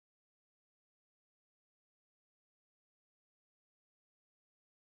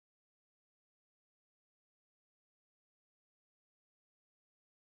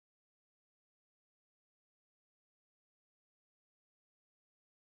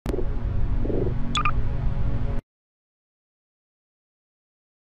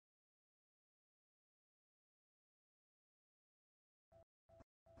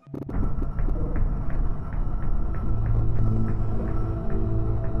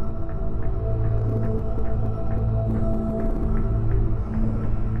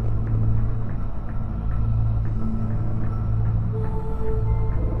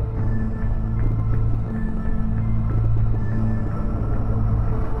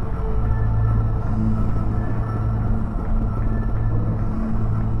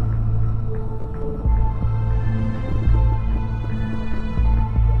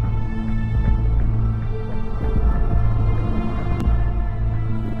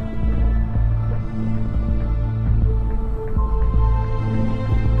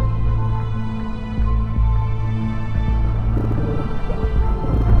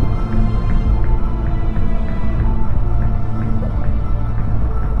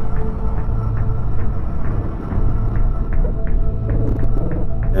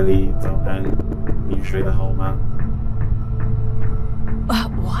Ellie，早安，你睡得好吗？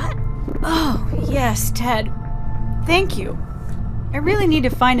 What? Oh, yes, Ted. Thank you. I really need to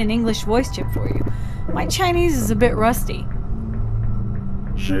find an English voice chip for you. My Chinese is a bit rusty.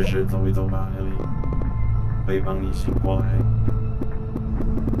 是走一走吧 ，Ellie， 会帮你醒过来。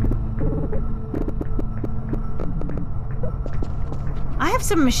I have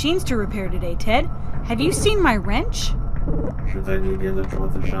some machines to repair today, Ted. Have you seen my wrench? 是在那边的桌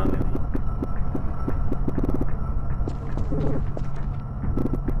子上 ，Ellie。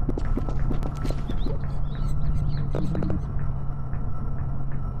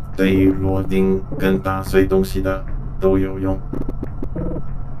对于螺钉跟打碎东西的都有用。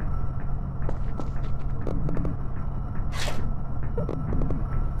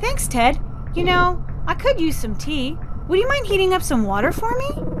Thanks, Ted. You know, I could use some tea. Would you mind heating up some water for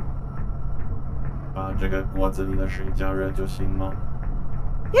me? 把这个锅子里的水加热就行吗？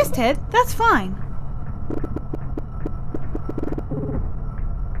 Yes, Ted, that's fine.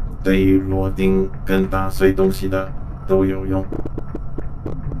 对于螺钉跟打碎东西的都有用。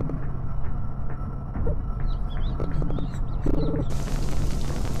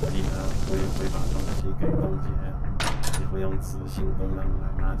记得我也会把东西给冻结，也会用磁性功能来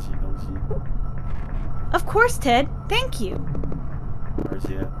拿起东西。 Of course, Ted. Thank you. 而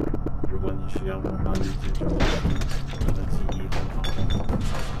且，如果你需要我帮你解决问题，我的记忆很好，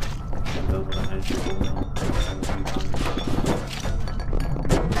选择我的暗示功能，我会帮你。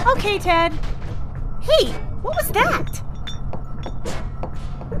 Okay, Ted. Hey, what was that?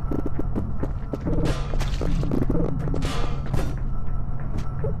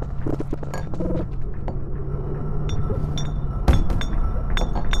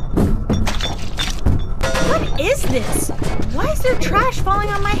 What is this? Why is there trash falling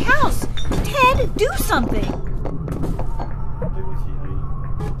on my house? Ted, do something! 对不起，阿姨，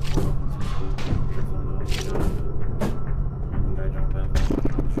我不清楚是从哪里下来的，我们应该找办法马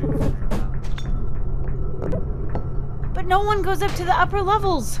上去阻止它。 But no one goes up to the upper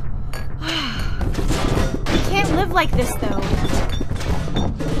levels. We can't live like this, though.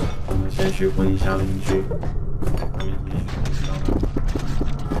 我们先去问一下邻居，他们也许会知道办法。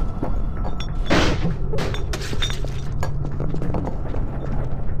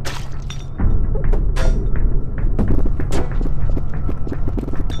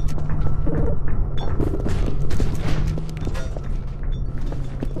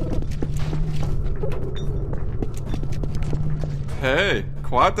 Hey,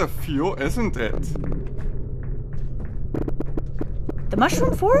 quite a few, isn't it? The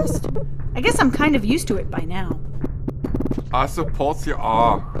mushroom forest? I guess I'm kind of used to it by now. I suppose you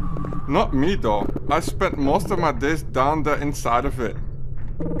are. Not me though. I spent most of my days down there inside of it.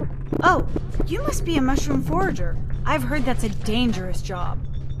 Oh, you must be a mushroom forager. I've heard that's a dangerous job.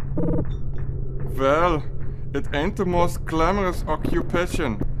 Well, it ain't the most glamorous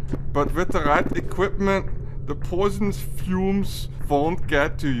occupation, but with the right equipment, the poisonous fumes won't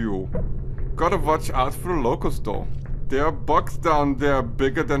get to you. Gotta watch out for the locals though. There are bugs down there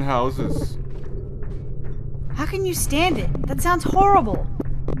bigger than houses. How can you stand it? That sounds horrible.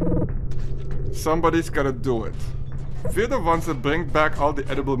 Somebody's gotta do it. We're the ones that bring back all the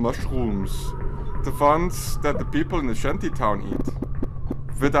edible mushrooms. The ones that the people in the Shanty town eat.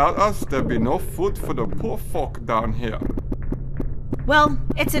 Without us, there'd be no food for the poor folk down here. Well,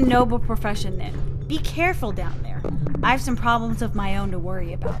 it's a noble profession then. Be careful down there. I have some problems of my own to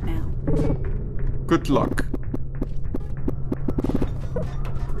worry about now. Good luck.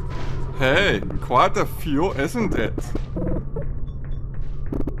 Hey, quite a few, isn't it?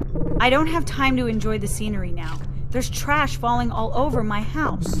 I don't have time to enjoy the scenery now. There's trash falling all over my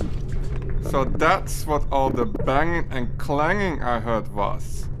house. So that's what all the banging and clanging I heard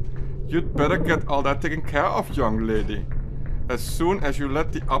was. You'd better get all that taken care of, young lady. As soon as you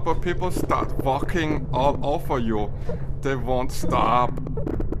let the upper people start walking all over you, they won't stop.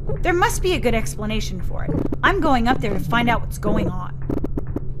 There must be a good explanation for it. I'm going up there to find out what's going on.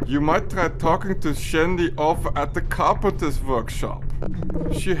 You might try talking to Shanty over at the carpenter's workshop.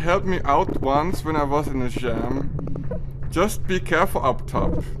 She helped me out once when I was in a jam. Just be careful up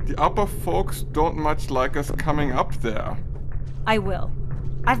top. The upper folks don't much like us coming up there. I will.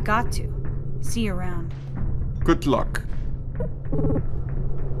 I've got to. See you around. Good luck.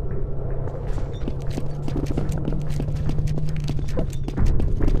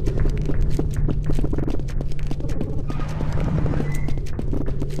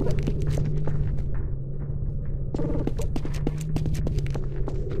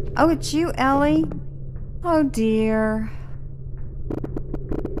 Oh, it's you, Ellie? Oh, dear.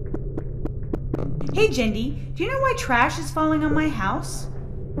 Hey, Jindy, do you know why trash is falling on my house?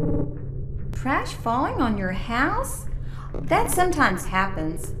 Trash falling on your house? That sometimes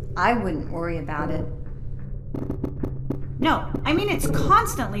happens. I wouldn't worry about it. No, I mean it's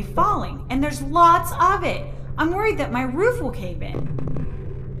constantly falling, and there's lots of it. I'm worried that my roof will cave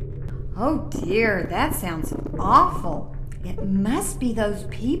in. Oh, dear, that sounds awful. It must be those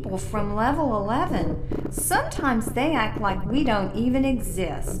people from level 11. Sometimes they act like we don't even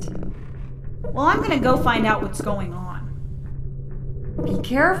exist. Well, I'm gonna go find out what's going on. Be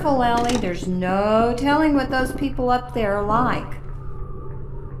careful, Ellie. There's no telling what those people up there are like.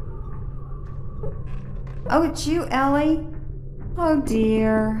 Oh, it's you, Ellie? Oh,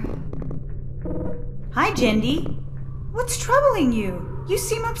 dear. Hi, Jindy. What's troubling you? You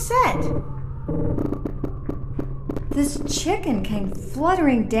seem upset. This chicken came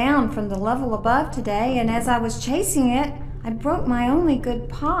fluttering down from the level above today, and as I was chasing it, I broke my only good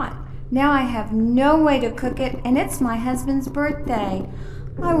pot. Now I have no way to cook it, and it's my husband's birthday.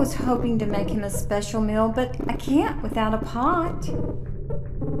 I was hoping to make him a special meal, but I can't without a pot.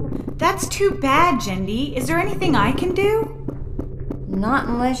 That's too bad, Jindy. Is there anything I can do? Not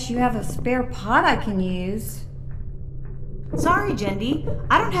unless you have a spare pot I can use. Sorry, Jindy.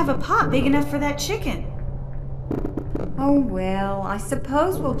 I don't have a pot big enough for that chicken. Oh well, I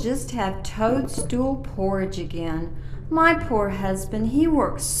suppose we'll just have toadstool porridge again. My poor husband, he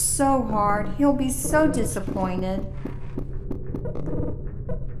works so hard. He'll be so disappointed.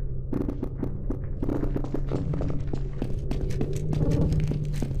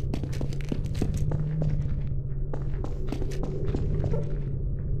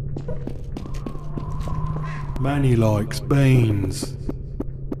 Manny likes beans.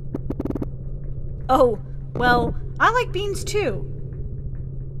 Oh, well, I like beans too.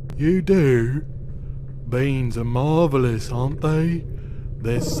 You do? Beans are marvellous, aren't they?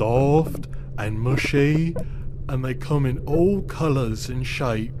 They're soft and mushy, and they come in all colours and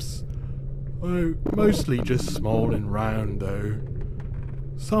shapes. Oh, mostly just small and round though.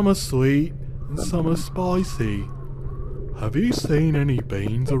 Some are sweet and some are spicy. Have you seen any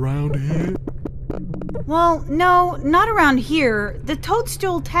beans around here? Well, no, not around here. The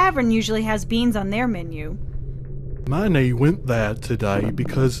Toadstool Tavern usually has beans on their menu. Manny went there today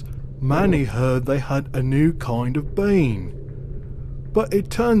because Manny heard they had a new kind of bean. But it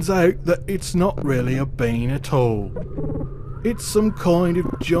turns out that it's not really a bean at all. It's some kind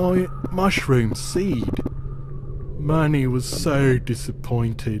of giant mushroom seed. Manny was so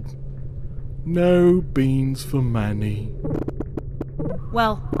disappointed. No beans for Manny.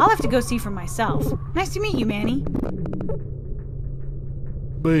 Well, I'll have to go see for myself. Nice to meet you, Manny.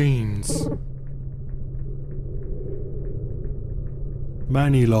 Beans.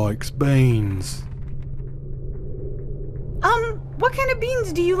 Manny likes beans. What kind of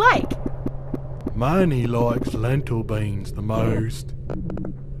beans do you like? Manny likes lentil beans the most.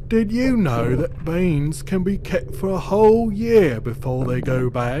 Did you know that beans can be kept for a whole year before they go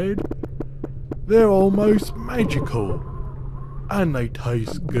bad? They're almost magical. And they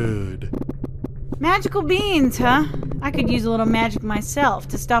taste good. Magical beans, huh? I could use a little magic myself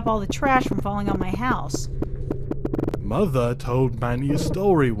to stop all the trash from falling on my house. Mother told Manny a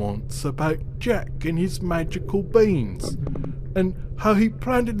story once about Jack and his magical beans, and how he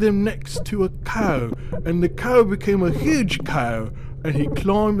planted them next to a cow, and the cow became a huge cow, and he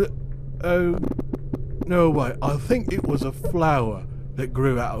climbed no wait, I think it was a flower that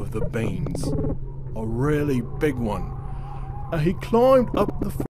grew out of the beans. A really big one. And he climbed up the